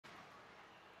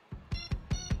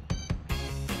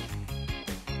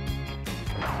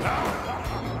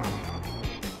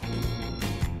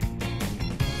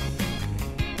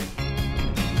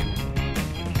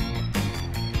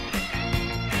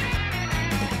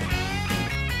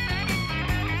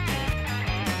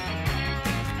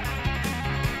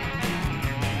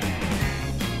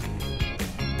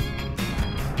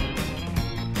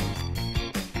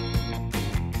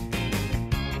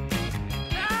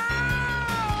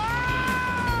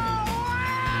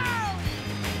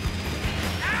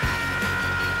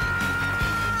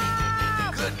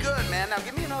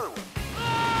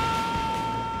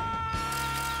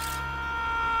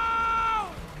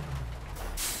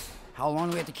long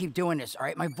do we have to keep doing this, all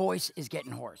right? My voice is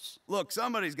getting hoarse. Look,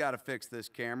 somebody's got to fix this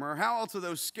camera. How else are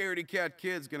those scaredy cat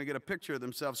kids gonna get a picture of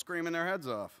themselves screaming their heads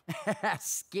off?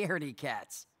 Scaredy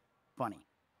cats. Funny.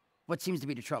 What seems to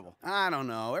be the trouble? I don't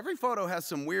know. Every photo has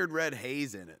some weird red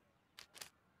haze in it.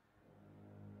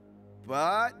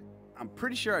 But I'm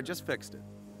pretty sure I just fixed it.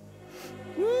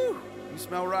 Woo! You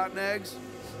smell rotten eggs?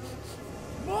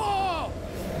 Whoa!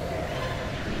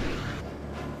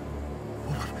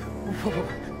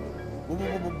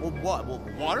 What?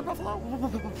 Water buffalo?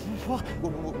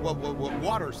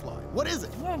 Water slide. What is it?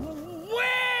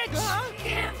 Witch!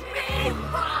 Give me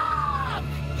Bob!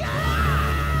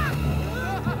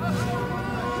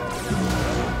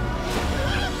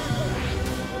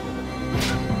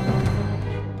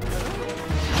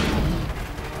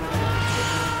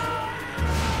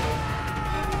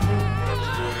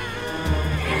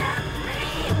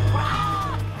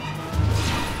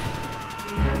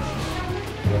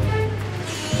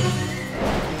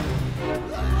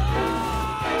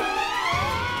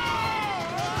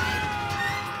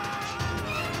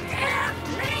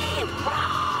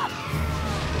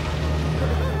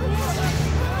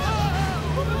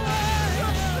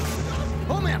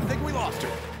 Oh man, I think we lost her.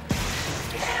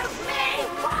 Give me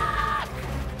Bob!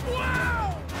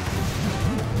 Wow!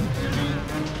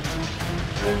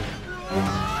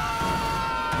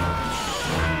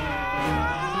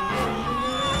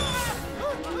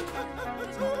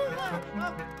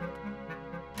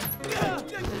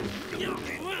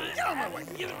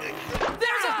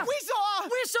 There's a... We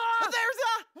saw! There's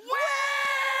a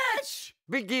witch!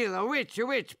 Big deal, a witch.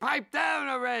 Pipe down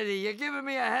already. You're giving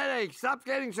me a headache. Stop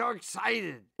getting so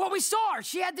excited. But we saw her.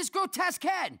 She had this grotesque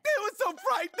head. It was so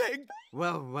frightening.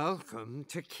 Well, welcome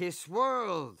to Kiss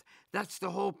World. That's the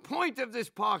whole point of this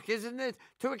park, isn't it?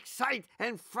 To excite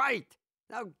and fright.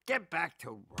 Now get back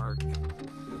to work.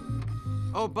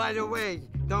 Oh, by the way,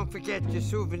 don't forget your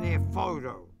souvenir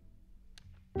photo.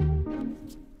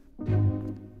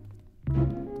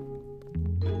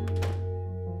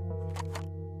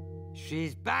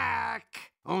 She's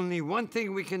back. Only one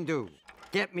thing we can do.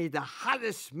 Get me the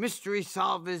hottest mystery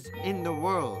solvers in the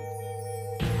world.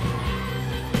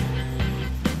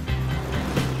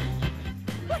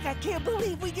 Look, I can't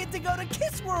believe we get to go to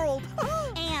Kiss World.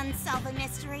 And solve a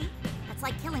mystery. That's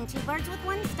like killing two birds with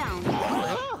one stone.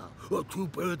 Or two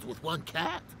birds with one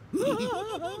cat.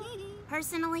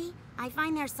 Personally, I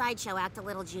find their sideshow act a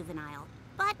little juvenile.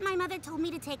 But my mother told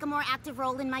me to take a more active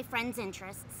role in my friend's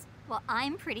interests. Well,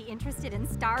 I'm pretty interested in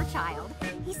Star Child.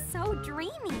 He's so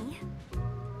dreamy.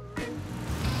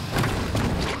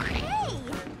 Hey!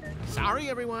 Sorry,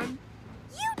 everyone.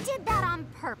 You did that on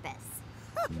purpose.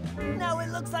 Now it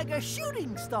looks like a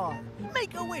shooting star.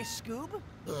 Make a wish, Scoob.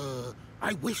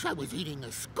 I wish I was eating a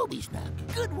Scooby snack.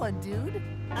 Good one, dude.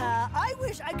 I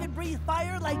wish I could breathe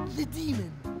fire like the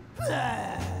demon.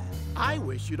 I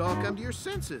wish you'd all come to your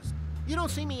senses. You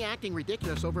don't see me acting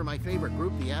ridiculous over my favorite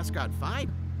group, the Ascot 5.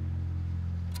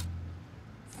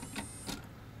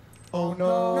 Oh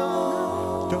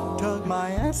no, don't tug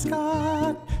my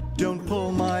ascot, don't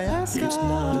pull my ascot. It's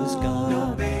not a Scot.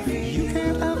 No, baby, you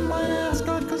can't have my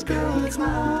ascot, 'cause girl, it's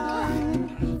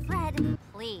mine. Fred,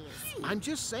 please. I'm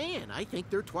just saying, I think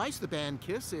they're twice the band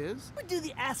Kiss is. But do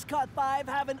the Ascot 5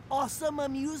 have an awesome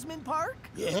amusement park?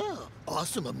 Yeah,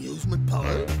 awesome amusement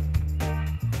park.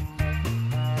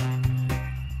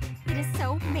 It is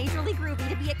so majorly groovy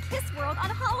to be at Kiss World on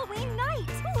Halloween night.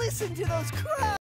 Listen to those crowds.